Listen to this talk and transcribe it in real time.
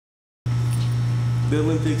The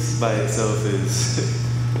Olympics by itself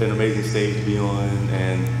is an amazing stage to be on,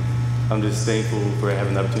 and I'm just thankful for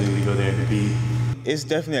having the opportunity to go there and compete. It's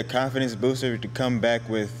definitely a confidence booster to come back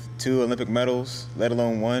with 2 Olympic medals, let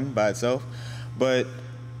alone 1 by itself. But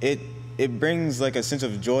it brings like a sense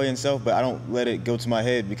of joy in self, but I don't let it go to my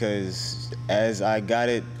head because as I got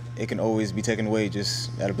it, it can always be taken away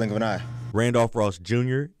just at a blink of an eye. Randolph Ross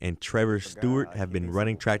Jr. and Trevor Stewart have been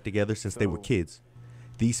running track together since they were kids.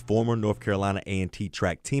 These former North Carolina A&T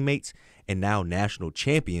track teammates and now national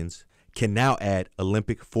champions can now add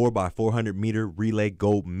Olympic 4x400 meter relay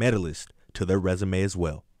gold medalist to their resume as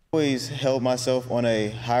well. I always held myself on a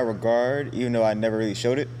high regard, even though I never really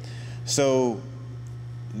showed it. So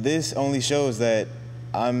this only shows that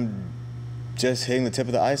I'm just hitting the tip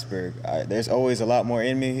of the iceberg. There's always a lot more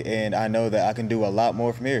in me, and I know that I can do a lot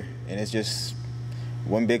more from here. And it's just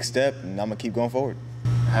one big step, and I'm gonna keep going forward.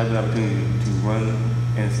 Having the opportunity to run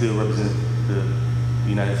and still represent the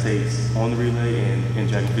United States on the relay and in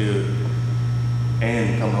track and field,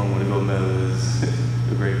 and come home with a gold medal is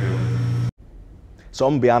a great feeling. So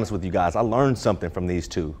I'm gonna be honest with you guys, I learned something from these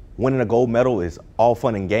two. Winning a gold medal is all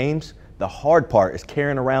fun and games. The hard part is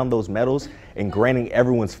carrying around those medals and granting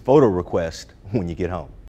everyone's photo request when you get home.